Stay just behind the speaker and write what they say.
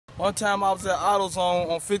One time I was at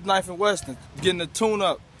AutoZone on 59th and Western getting a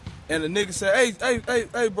tune-up. And the nigga said,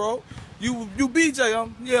 hey, bro, you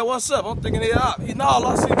BJ? Yeah, what's up? I'm thinking they up. He, no,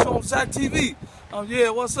 I see you on Zach TV.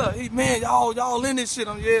 Yeah, what's up? He, man, y'all in this shit.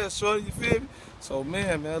 Yeah, sure, you feel me? So,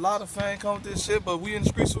 man, a lot of fame come with this shit, but we in the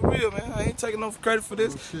streets for real, man. I ain't taking no credit for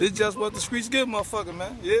this. Oh, this just what the streets give motherfucker,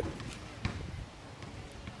 man. Yeah.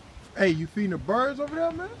 Hey, you feeding the birds over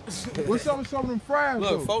there, man? What's up with some of them fries,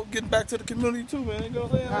 Look, folks getting back to the community too, man. You know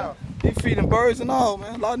what I'm saying? How? He feeding birds and all,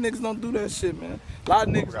 man. A lot of niggas don't do that shit, man. A lot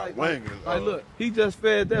of niggas like look, he just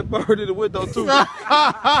fed that bird in the window too.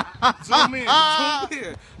 Zoom in.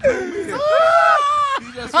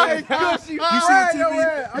 He just fed.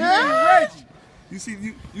 You see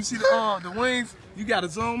the TV? You see the wings? You gotta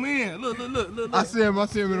zoom in. Look. I see him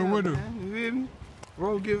in the window. You hear me?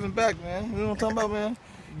 Bro, giving back, man. You know what I'm talking about, man?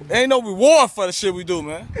 Ain't no reward for the shit we do,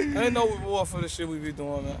 man. Ain't no reward for the shit we be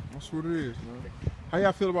doing, man. That's what it is, man. How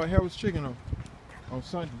y'all feel about Harold's Chicken on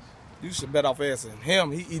Sundays? You should bet off asking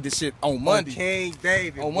him. He eat the shit on Monday. King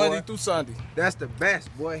David, on Monday through Sunday. That's the best,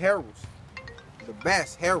 boy. Harold's. The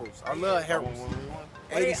best, Harold's. I love Harold's.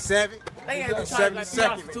 87. They had to charge like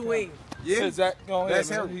 $2 2 wings. Yeah, exactly. Go ahead, that's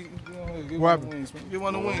Harold's. Harold's. Get one of the wings, man. Get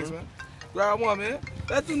one of the wings, man. Grab one, man.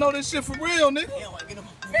 Let you know this shit for real, nigga.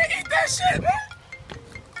 Man, eat that shit, man.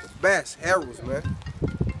 Best Harold's, man.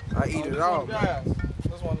 I eat it all. That's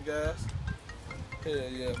one of the guys.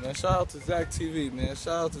 Yeah, man. Shout out to Zach TV, man.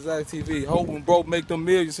 Shout out to Zach TV. Hope when bro make them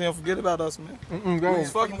millions, he don't forget about us, man. We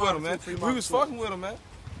was fucking with him, man. We was fucking with him, man.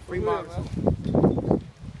 Free models.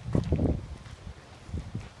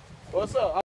 What's up?